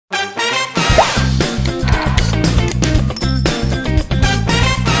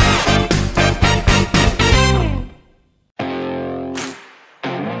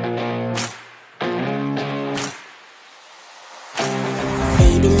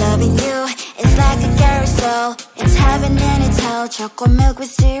Loving you is like a carousel. It's heaven and it's hell. Chocolate milk with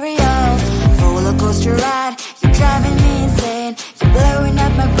cereal. Roller coaster ride, you're driving me insane. You're blowing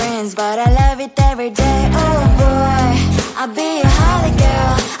up my brains, but I love it every day. Oh boy, I'll be your holly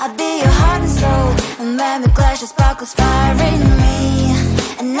girl, I'll be your heart and soul. And when we clash, the sparkles fire in me.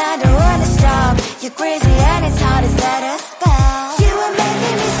 And I don't wanna stop. You're crazy and it's hard as that a spell. You are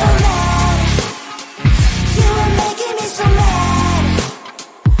making me so mad. You are making me so mad.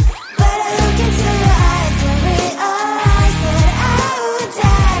 But I look into your eyes and realize that I would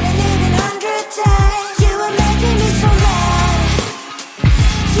die and even 100 times. You are making me so mad.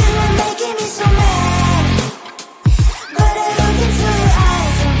 You are making me so mad. But I look into your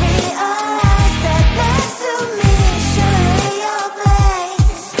eyes and realize that next to me is surely your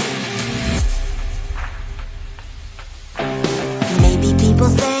place. Maybe people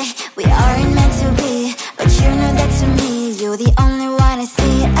say we aren't meant to be, but you know that to me, you're the only one I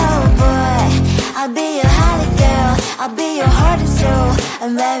see. Oh boy, I'll be your holly girl, I'll be your heart and soul.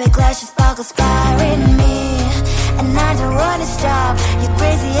 And when we clash, the sparkles fire in me. And I don't wanna stop. You're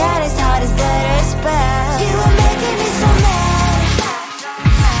crazy and as hard as that a spell. You are making me so mad.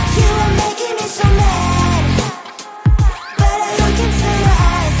 You are making me so mad. But I look into your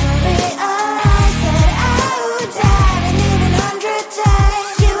eyes and realize that I would die and even 100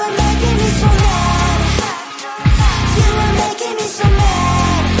 times. You are making me so mad. You are making me so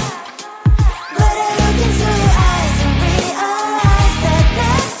mad. But I look into your eyes and realize that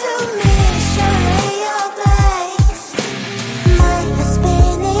next to me is surely your place. Mind was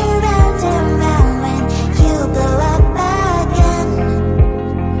spinning round and round when you blow up again.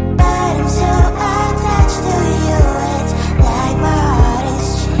 But I'm so attached to you, it's like my heart is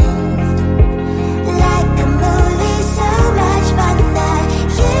chained. Like a movie, so much fun that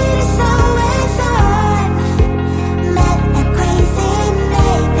heat is always on. Mad and crazy,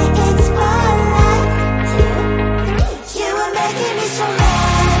 maybe it's polite. You are making me so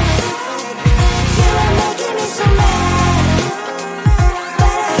mad. You are making me so mad.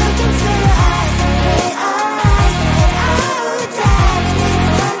 But I look into your eyes and realize that I would die and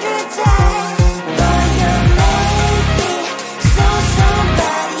even 100 times. Boy, you make me so, so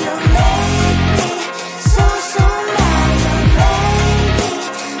bad. You make me so, so mad. You make me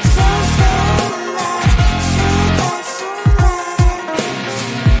so, so mad. So bad, so mad, so mad.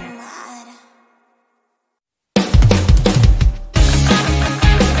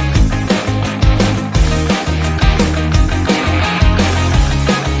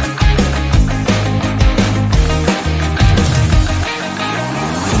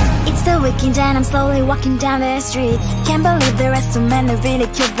 It's the weekend and I'm slowly walking down the streets. Can't believe there are so many really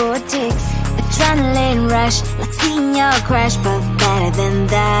cute boutiques. Adrenaline rush, like seeing your crush, but better than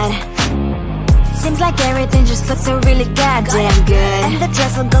that. Seems like everything just looks so really goddamn good. And the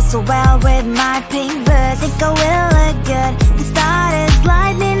dress will go so well with my pink boots. Think I will look good. The start is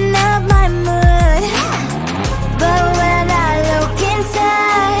lighting up my mood. But when I look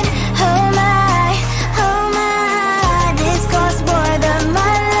inside, oh my, this costs more than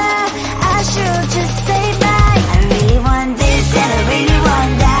my love. I should just say bye. I really want this and I really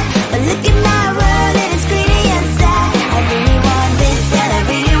want that, but look at my world, it is pretty and sad. I really want this and I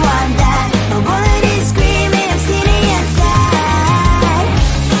really want that. My wallet is screaming, I'm skinny and sad.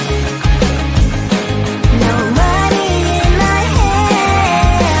 No money in my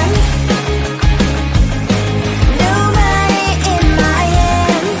hand. No money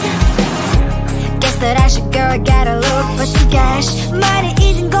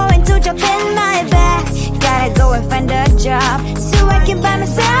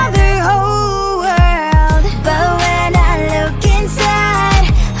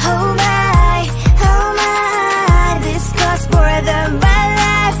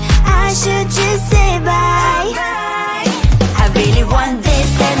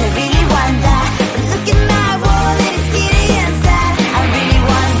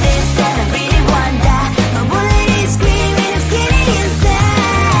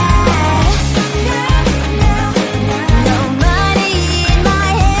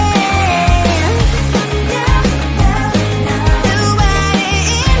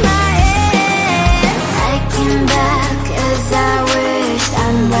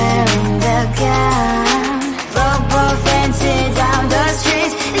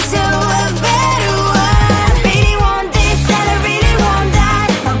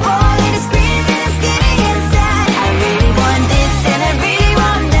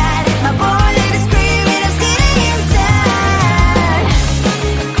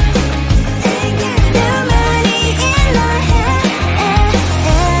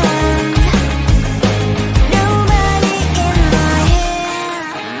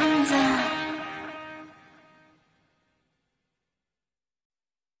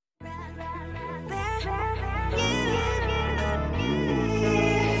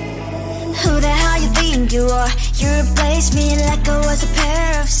you are. You replaced me like I was a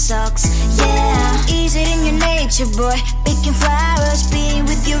pair of socks. Yeah, is it in your nature, boy? Picking flowers, being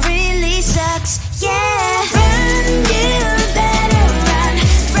with you really sucks. Yeah, run, you better run.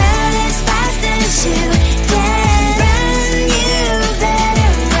 Run as fast as you can. Run, you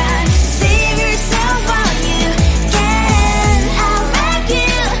better run. Save yourself while you can. I'll wrap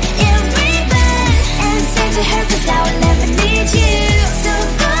you in ribbon and send to her, 'cause I will never need you. So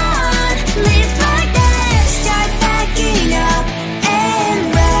go on, live like that. Start packing up and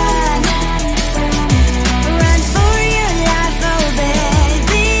run. Run for your life, oh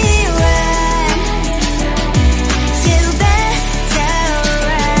baby, run. You better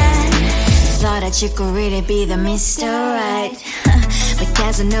run. Thought that you could really be the Mr. Right, but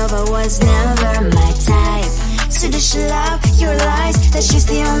Casanova was never my type. So does she love your lies, that she's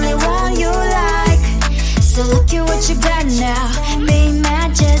the only one you like? So look at what you got now. Being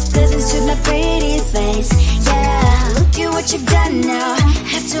mad just doesn't suit my pretty face. Yeah, look at what you got now.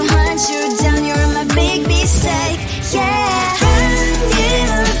 Have to hunt you down, you're my big mistake. Yeah, run, you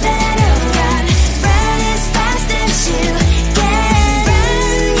better run. Run as fast as you can.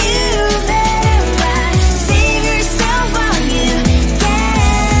 Run, you better run. Save yourself while you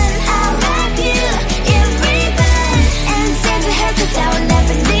can. I'll wrap you in ribbon and send to her, 'cause I will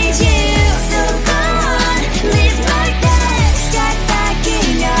never need you. So go on, live like that. Start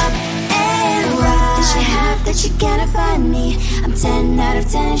packing up and run. Does she have that she cannot find me? I'm 10 out of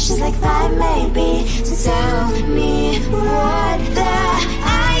 10, she's like 5 maybe. So tell me, what the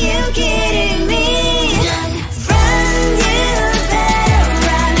are you kidding me? Run, you better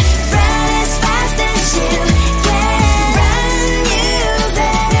run. Run as fast as you can. Run, you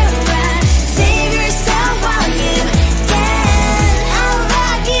better run. Save yourself while you can. I'll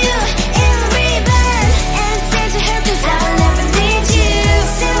wrap you in ribbon and send to her, 'cause I will never need you.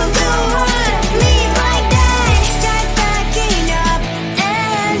 So go on, live like that. Start packing up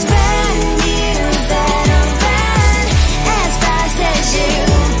and run. You better run as fast as you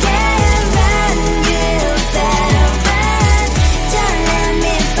can. Run, you better run. Don't let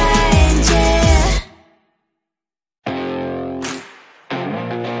me find you.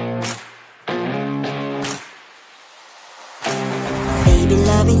 Baby,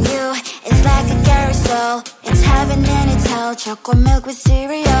 loving you is like a carousel. It's heaven and it's hell. Chocolate milk with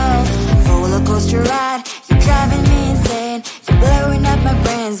cereal. Roller coaster ride. You're driving me insane. You're blowing up my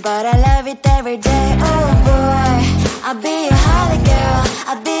brains, but I love it every day. Oh boy, I'll be your holly girl.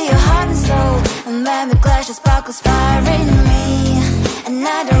 I'll be your heart and soul. And when we clash, the sparkles fire in me. And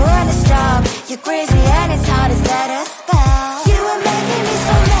I don't wanna stop. You're crazy and it's hard as that a spell. You are making me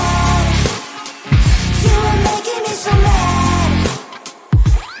so mad. You are making me so mad.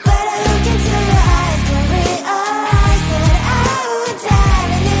 But I look into your eyes and realize that I would die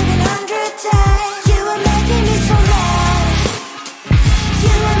and even 100 times. You are making me so mad.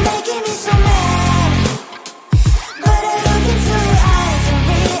 You are making me so mad. But I look into your eyes and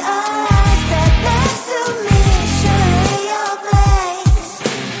realize that next to me is surely your place.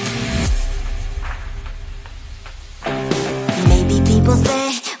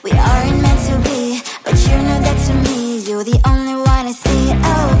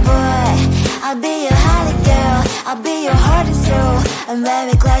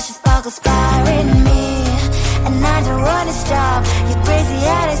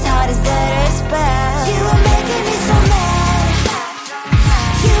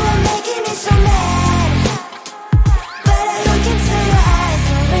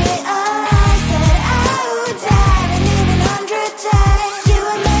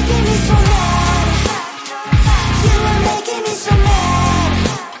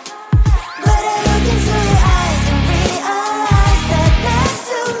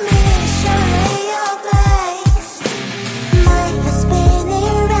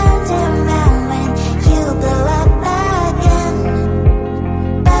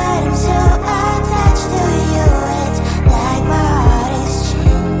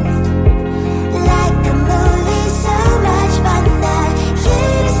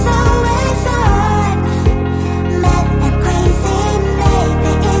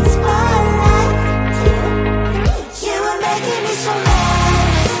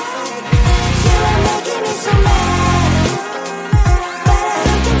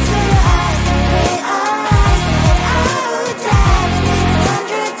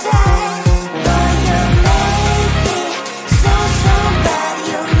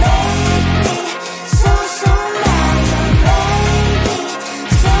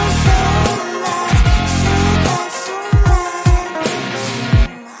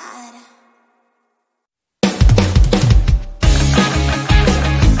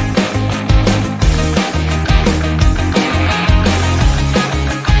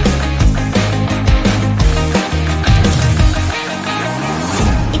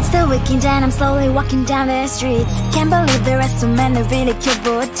 breaking down, I'm slowly walking down the streets. Can't believe there are so many really cute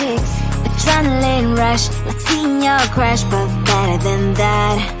boutiques. Adrenaline rush, like seeing your crush, but better than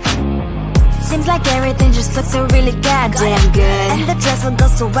that. Seems like everything just looks so really goddamn good. And the dress will go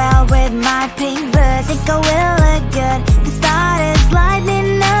so well with my pink boots. Think I will look good, the start is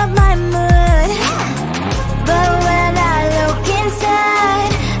lighting up my mood. But when I look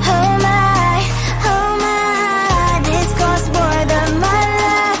inside, oh my, this costs more than my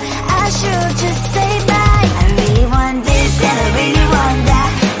love. I should just say bye. I really want this and I really want that,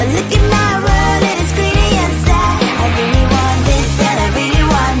 but look at my world, it is greedy and sad. I really want this and I really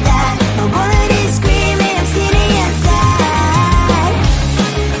want that, my wallet is screaming, I'm skinny and sad.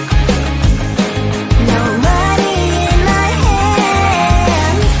 No money in my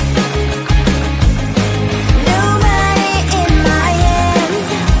hands, no money in my hands.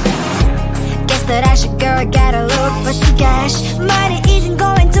 Guess that I should go, I gotta look for some cash. Money isn't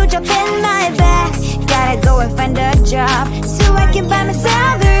going to drop in my bag. Gotta go and find a job so I can buy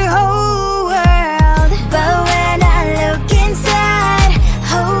myself the whole world. But when I look inside,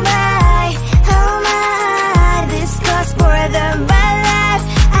 oh my, this costs more than my life.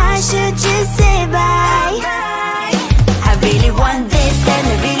 I should just say bye. I really want this and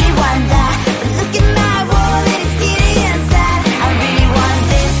I really want that, but look at my wallet, it's skinny and sad. I really want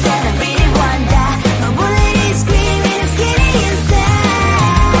this and I really want that, my wallet is screaming, I'm skinny and sad.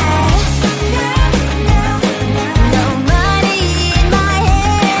 No money in my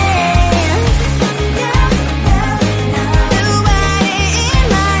hands, no money in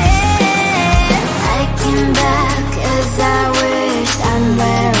my hands. I came back as I wished, I'm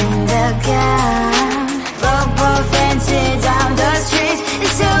wearing the gown. Football fancy down the street,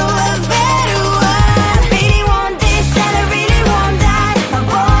 it's so a better one. I really want this and I really want that, my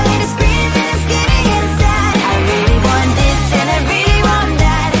wallet is screaming, I'm skinny and sad. I really want this and I really want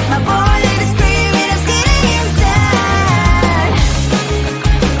that, my wallet is screaming, I'm skinny and sad.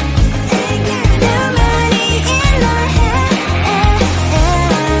 No money in my hands,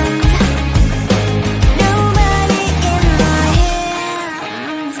 no money in my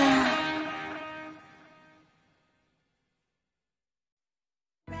hands.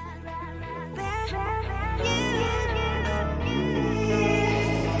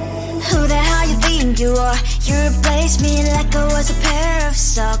 Who the hell you think you are? You replaced me like I was a pair of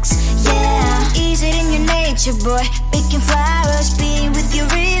socks. Yeah, is it in your nature, boy? Picking flowers, being with you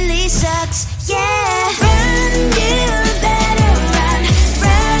really sucks. Yeah, run, you better run,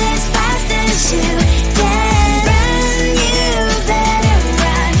 run as fast as you can. Run, you better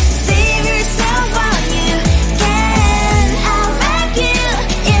run, save yourself while you can. I'll wrap you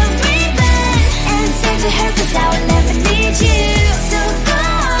in ribbon and send to her, 'cause I will never need you. So go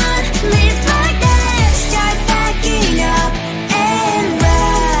on, live like that, start packing up and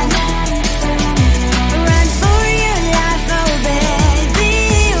run. Run for your life, oh baby,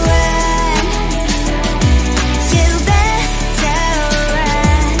 run. You better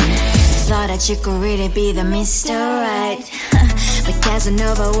run. Thought that you could really be the Mr. Right, but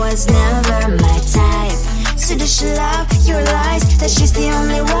Casanova was never my type. So does she love your lies, that she's the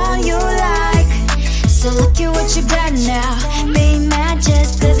only one you like? So look at what you've done now, being mad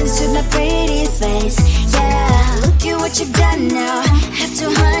just doesn't suit my pretty face. Yeah, look at what you've done now, have to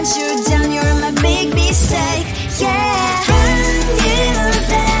hunt you down, you're my big mistake. Yeah, run, you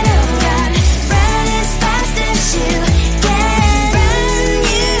better run, run as fast as you can. Run,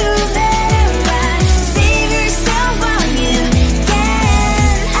 you better run, save yourself while you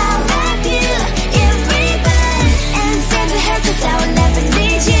can. I'll wrap you in ribbon and send to her, 'cause I will never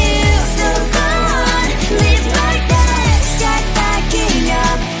need you. So go on, live like that, start packing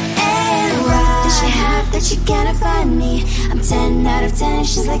up and run. Does she have that she cannot find me? I'm 10 out of 10,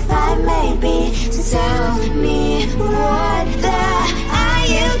 she's like 5 maybe. So tell me, what the, are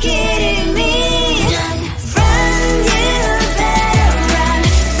you kidding me? Run, you better run,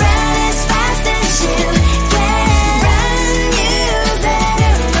 run as fast as you can. Run, you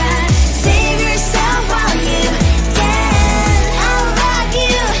better run, save yourself while you can. I'll rock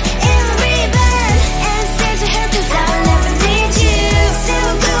you in ribbon and send to her, 'cause I will never need you. So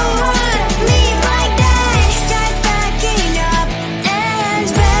go on, live like that, start packing up and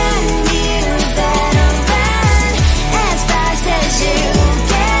run. You better run as fast as you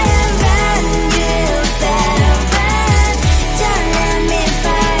can. Run, you better run, don't let me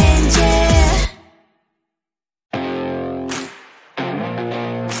find you.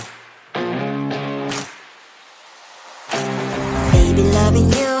 Baby, loving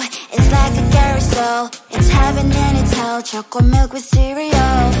you is like a carousel. It's heaven and it's hell, chocolate milk with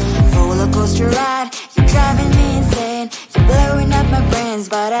cereal. Roller coaster ride, you're driving me insane. You're blowing up my brains,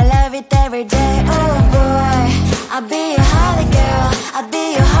 but I love it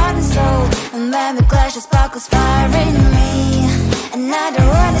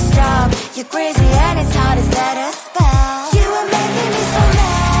wanna stop. You're crazy and it's hard as that a spell. You are making me so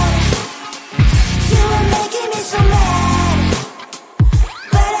mad. You are making me so mad.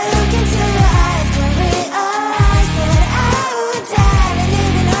 But I look into your eyes and realize that I would die and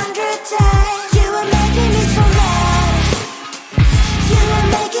even 100 times. You are making me so mad. You are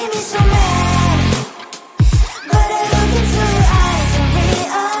making me so mad. But I look into your eyes and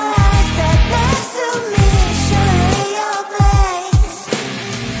realize that next to me should be your place.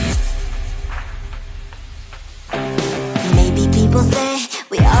 Maybe people say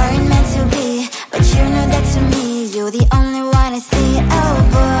we aren't meant to be, but you know that to me you're the only one I see. Oh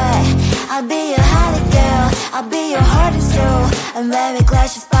boy, I'll be your holly girl, I'll be your heart and soul, and baby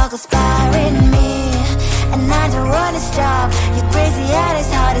glass your sparkles inspiring me. And I don't wanna stop. You're crazy and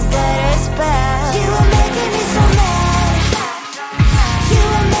as hard as that a spell. You are making me so mad.